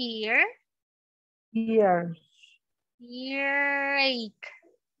 Ear. Earache.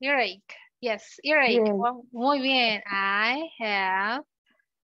 Earache. Yes, earache. Yes. Well, muy bien. I have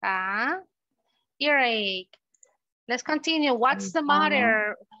a earache. Let's continue. What's the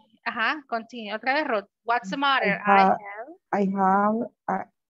matter? Ajá, continue. Otra vez, Ruth. What's the matter? I have a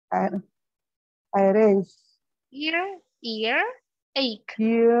earache. Earache.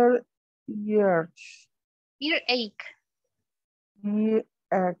 Earache.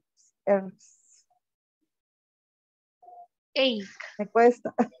 Ache. Me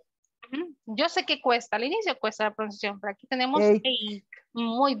cuesta. Yo sé que cuesta, al inicio cuesta la pronunciación, pero aquí tenemos ache.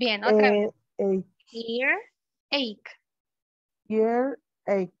 Muy bien, otra vez. Earache.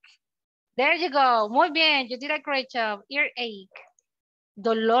 Earache. There you go. Muy bien, you did a great job. Earache.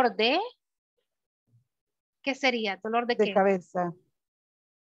 Dolor de. ¿Qué sería? ¿Dolor de qué? De cabeza.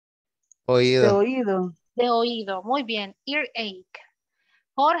 Oído. De oído. De oído. Muy bien. Earache.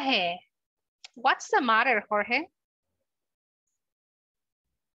 Jorge. What's the matter, Jorge?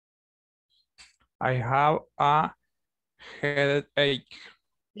 I have a headache.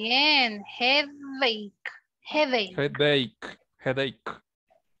 Bien. Headache. Headache.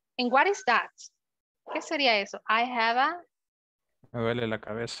 And what is that? ¿Qué sería eso? I have a. Me duele la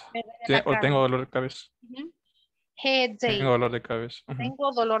cabeza. O tengo dolor de cabeza. Headache. Tengo dolor de cabeza.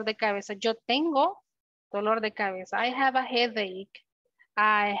 Tengo dolor de cabeza. Yo tengo dolor de cabeza. I have a headache.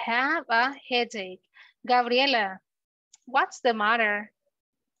 I have a headache. Gabriela, what's the matter?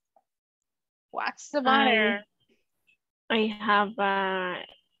 What's the matter? I have a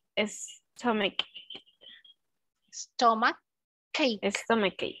stomach. Stomach ache.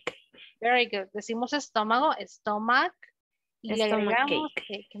 Stomach ache. Very good. Decimos estómago, stomach. Y le Stomach agregamos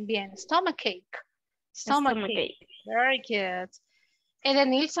ache. Bien, stomach ache. Stomach Stomach ache. ache. Very good. And then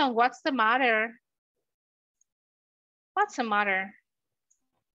Nilsson, what's the matter? What's the matter?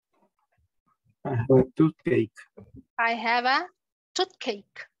 I have a toothache. I have a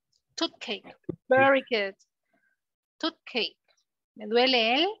toothache. Toothache. Very good. Toothache. ¿Me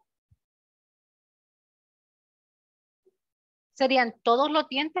duele él? ¿Serían todos los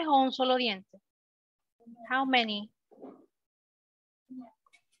dientes o un solo diente? How many?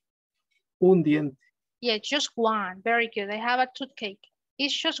 Un diente. Yeah, just one. Very good. I have a toothache.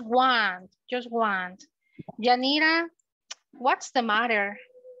 It's just one. Just one. Yanira, what's the matter?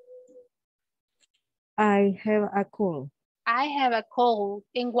 I have a cold. I have a cold.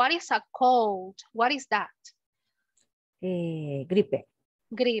 And what is a cold? What is that? Gripe.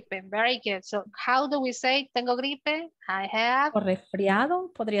 Gripe, very good. So how do we say tengo gripe? I have. O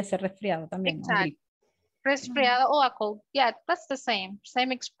resfriado, podría ser resfriado también. Exactly. Resfriado or a cold. Yeah, that's the same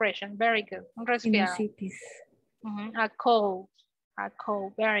expression. Very good. Un resfriado. A cold. A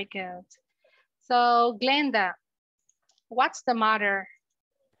cold, very good. So Glenda, what's the matter?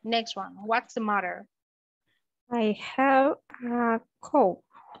 Next one, what's the matter? I have a cough.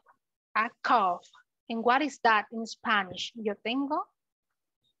 A cough. And what is that in Spanish? Yo tengo?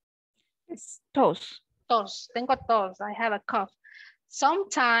 Tos. Tos. Tengo tos. I have a cough.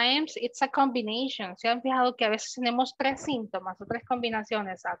 Sometimes it's a combination. ¿Se han fijado que a veces tenemos tres síntomas o tres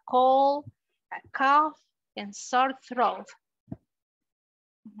combinaciones? A cold, a cough, and sore throat.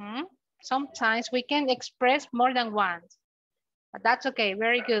 Sometimes we can express more than one. But that's okay.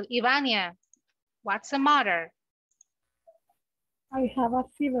 Very good. Ivania, what's the matter? I have a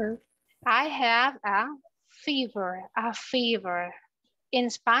fever. I have a fever. A fever. In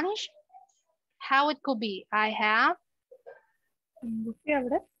Spanish, how it could be? I have. Tengo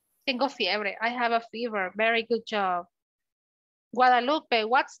fiebre. Tengo fiebre. I have a fever. Very good job. Guadalupe,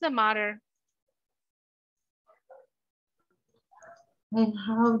 what's the matter? I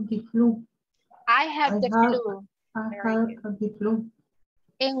have the flu. I have the flu. I have the flu.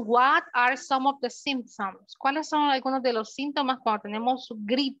 And what are some of the symptoms? ¿Cuáles son algunos de los síntomas cuando tenemos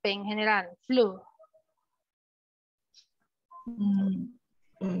gripe en general? Flu.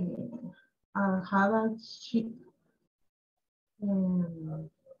 I have a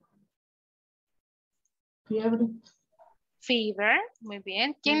fiebre. Fever, muy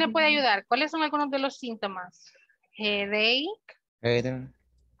bien. ¿Quién le puede ayudar? ¿Cuáles son algunos de los síntomas? Headache. Headache.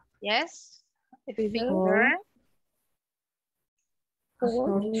 Yes. Fever.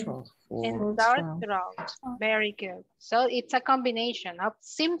 And sore throat. Very good. So it's a combination of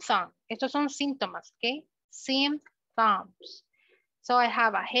symptoms. Estos son síntomas, okay? Symptoms. So I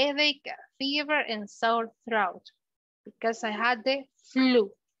have a headache, a fever, and sore throat because I had the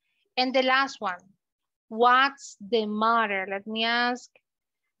flu. And the last one, what's the matter? Let me ask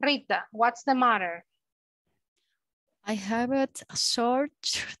Rita, what's the matter? I have a sore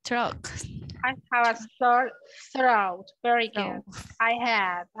throat. I have a sore throat. Very good. I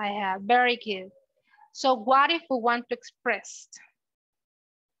have. Very good. So what if we want to express?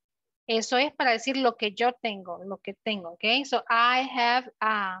 Eso es para decir lo que yo tengo, okay? So I have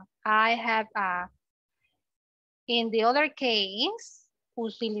a. In the other case,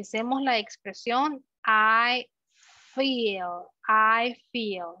 utilicemos la expresión I feel.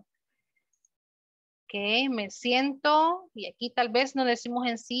 Okay, me siento, y aquí tal vez no decimos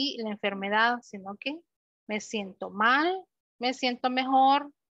en sí la enfermedad, sino que me siento mal, me siento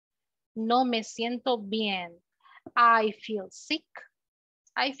mejor, no me siento bien. I feel sick,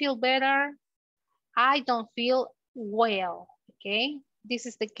 I feel better, I don't feel well, okay? This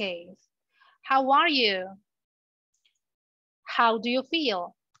is the case. How are you? How do you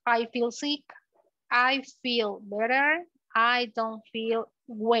feel? I feel sick, I feel better, I don't feel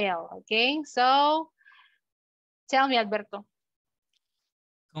well, okay? So, tell me, Alberto.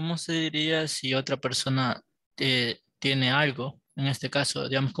 ¿Cómo se diría si otra persona tiene algo? En este caso,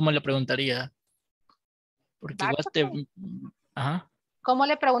 digamos, ¿cómo le preguntaría? Porque ajá. ¿Cómo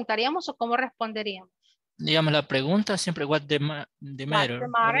le preguntaríamos o cómo responderíamos? Digamos, la pregunta siempre what the matter.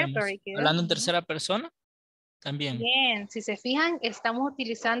 Very good. Hablando en tercera persona, también. Bien, si se fijan, estamos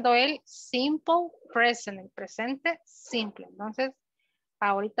utilizando el simple present, el presente simple. Entonces,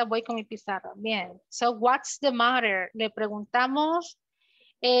 ahorita voy con mi pizarra. Bien. So, what's the matter? Le preguntamos,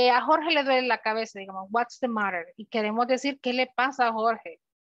 a Jorge le duele la cabeza, digamos, what's the matter? Y queremos decir, ¿qué le pasa a Jorge?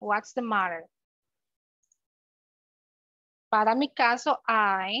 What's the matter? Para mi caso,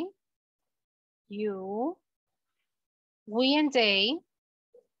 I, you, we and they.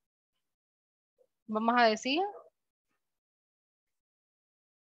 Vamos a decir.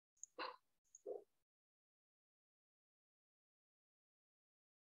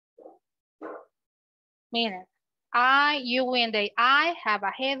 Miren, I, you, we, and they. I have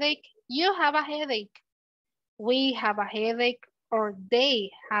a headache. You have a headache. We have a headache, or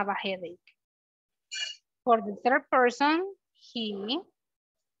they have a headache. For the third person, he,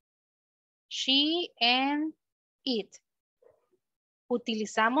 she, and it.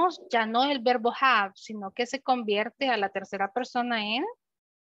 Utilizamos ya no el verbo have, sino que se convierte a la tercera persona en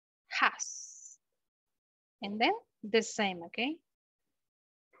has. And then the same, okay?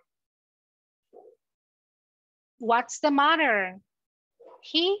 What's the matter?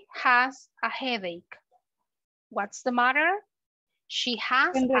 He has a headache. What's the matter? She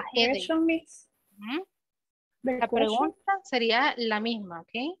has And the a headache. question is, La pregunta sería la misma,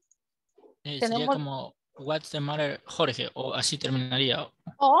 ¿ok? Sería como, what's the matter, Jorge? O así terminaría.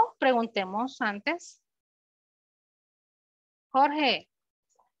 O preguntemos antes. Jorge,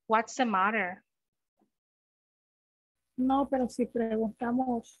 what's the matter? no, pero si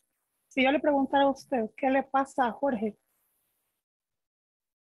preguntamos, si yo le preguntara a usted, ¿qué le pasa a Jorge?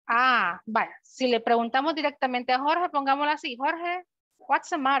 Ah, vaya, si le preguntamos directamente a Jorge, pongámoslo así, Jorge, what's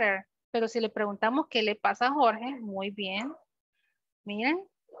the matter? Pero si le preguntamos qué le pasa a Jorge, muy bien. Miren.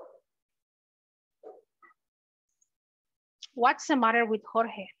 What's the matter with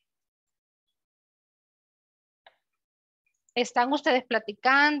Jorge? Están ustedes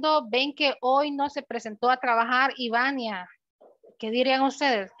platicando, ven que hoy no se presentó a trabajar Ivania. ¿Qué dirían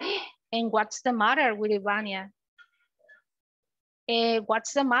ustedes? And what's the matter with Ivania?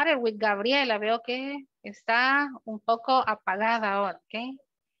 What's the matter with Gabriela? Veo que está un poco apagada ahora, ¿ok?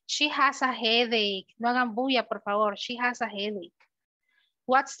 She has a headache. No hagan bulla, por favor. She has a headache.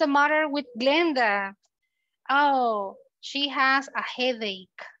 What's the matter with Glenda? Oh, she has a headache.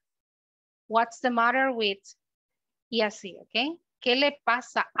 What's the matter with? Y así, ¿ok? ¿Qué le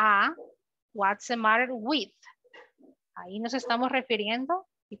pasa a? What's the matter with? Ahí nos estamos refiriendo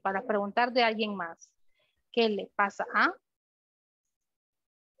y para preguntar de alguien más. ¿Qué le pasa a?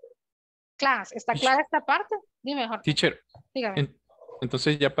 Class, ¿está clara esta parte? Dime, Jorge. Teacher, dígame.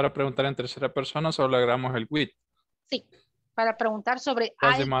 Entonces ya para preguntar en tercera persona solo agregamos el with. Sí, para preguntar sobre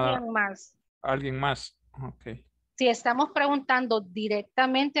alguien más. Alguien más, ok. Si estamos preguntando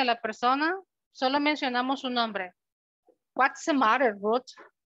directamente a la persona, solo mencionamos su nombre. What's the matter, Ruth?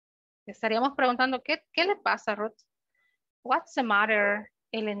 Estaríamos preguntando, ¿qué le pasa, Ruth? What's the matter,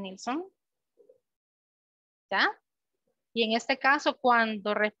 Ellen Nilsson? ¿Ya? Y en este caso,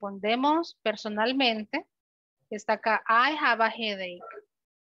 cuando respondemos personalmente, está acá, I have a headache.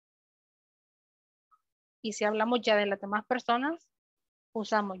 Y si hablamos ya de las demás personas,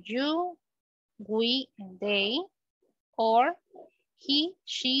 usamos you, we, and they, or he,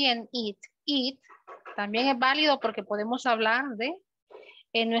 she, and it. It también es válido porque podemos hablar de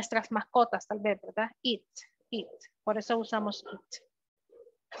nuestras mascotas, tal vez, ¿verdad? It. Por eso usamos it.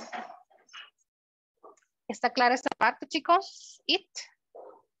 ¿Está clara esta parte, chicos? It.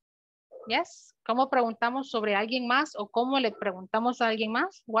 Yes. ¿Cómo preguntamos sobre alguien más o cómo le preguntamos a alguien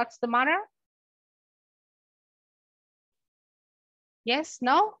más? What's the matter? Yes,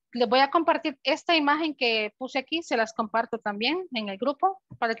 no. Les voy a compartir esta imagen que puse aquí. Se las comparto también en el grupo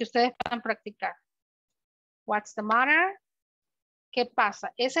para que ustedes puedan practicar. What's the matter? ¿Qué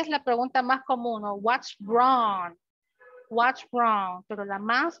pasa? Esa es la pregunta más común, ¿no? What's wrong? What's wrong? Pero la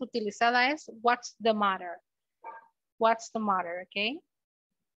más utilizada es what's the matter? What's the matter? Okay.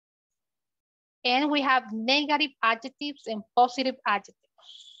 And we have negative adjectives and positive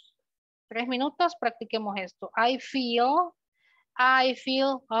adjectives. 3 minutos, practiquemos esto. I feel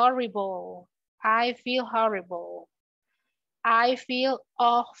horrible. I feel horrible. I feel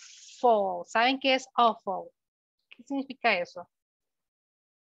awful. ¿Saben qué es awful? ¿Qué significa eso?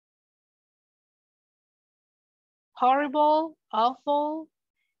 Horrible, awful,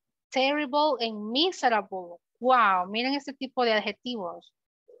 terrible, and miserable. Wow, miren este tipo de adjetivos.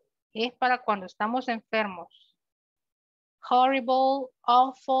 Es para cuando estamos enfermos. Horrible,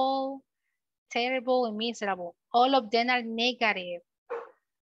 awful, terrible, and miserable. All of them are negative.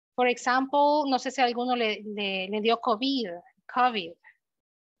 For example, no sé si a alguno le dio COVID.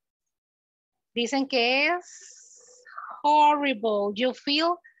 Dicen que es horrible. You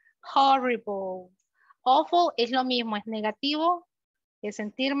feel horrible. Awful es lo mismo, es negativo, es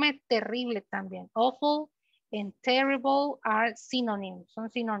sentirme terrible también. Awful and terrible are synonyms, son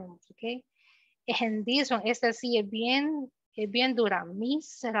sinónimos, ¿ok? And this one, esta sí es bien dura.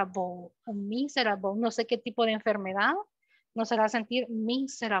 Miserable, no sé qué tipo de enfermedad nos hará sentir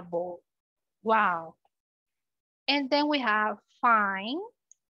miserable. Wow. And then we have fine.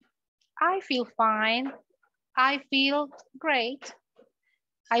 I feel fine. I feel great.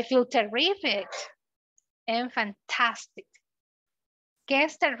 I feel terrific. And fantastic. ¿Qué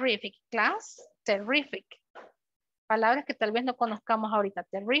es terrific, class? Terrific. Palabras que tal vez no conozcamos ahorita.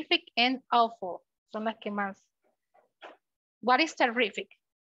 Terrific and awful. Son las que más. What is terrific?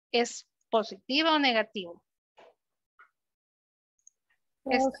 ¿Es positivo o negativo?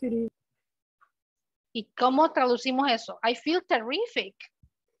 Positive. ¿Y cómo traducimos eso? I feel terrific.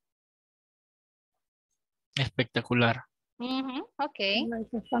 Espectacular. Okay. Like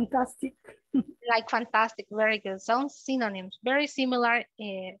fantastic. Like fantastic, very good. Some synonyms, very similar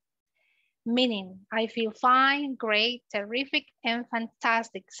meaning. I feel fine, great, terrific, and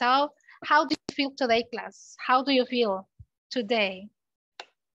fantastic. So How do you feel today, class? How do you feel today?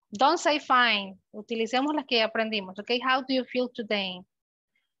 Don't say fine. Utilicemos las que aprendimos, okay? How do you feel today?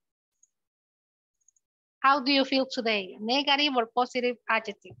 How do you feel today? Negative or positive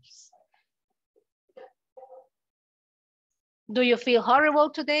adjectives? Do you feel horrible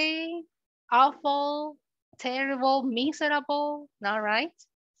today? Awful, terrible, miserable? All right.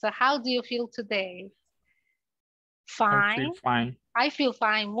 So how do you feel today? Fine. I feel fine. I feel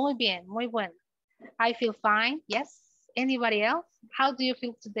fine. Muy bien, muy bueno. I feel fine. Yes. Anybody else? How do you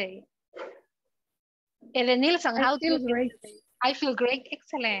feel today? Ellen Nielsen, how do you feel great. today? I feel great.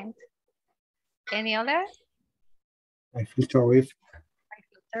 Excellent. Any other? I feel terrific. I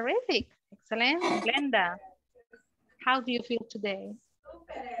feel terrific. Excellent. Glenda, how do you feel today?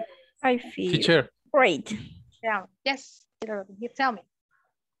 I feel Teacher, great. Yeah. Yes. You tell me.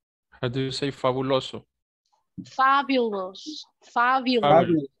 how do you say fabuloso? Fabulous.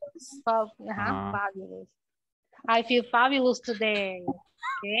 Fabulous. Fabulous. I feel fabulous today.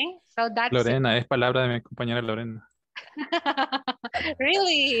 Okay. So that's Lorena, es palabra de mi compañera Lorena.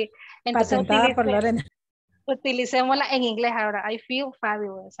 Really? Entonces Patentada por Lorena. utilicémosla en inglés ahora. I feel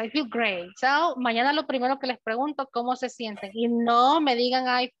fabulous. I feel great. So, mañana lo primero que les pregunto, ¿cómo se sienten? Y no me digan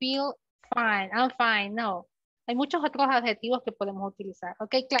I feel fine. I'm fine. No. Hay muchos otros adjetivos que podemos utilizar.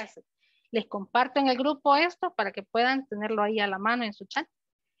 Ok, clase. Les comparto en el grupo esto para que puedan tenerlo ahí a la mano en su chat.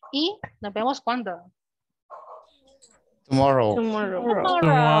 Y nos vemos cuando. Tomorrow.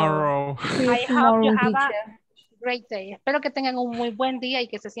 Tomorrow. I hope you have a great day. Espero que tengan un muy buen día y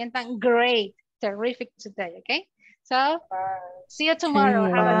que se sientan great, terrific today, okay? So, see you tomorrow.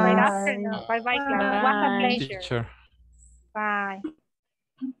 Have a great afternoon. Bye-bye, class. It was a pleasure. Teacher. Bye.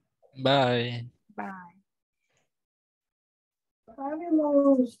 Bye. Bye.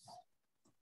 Fabulous.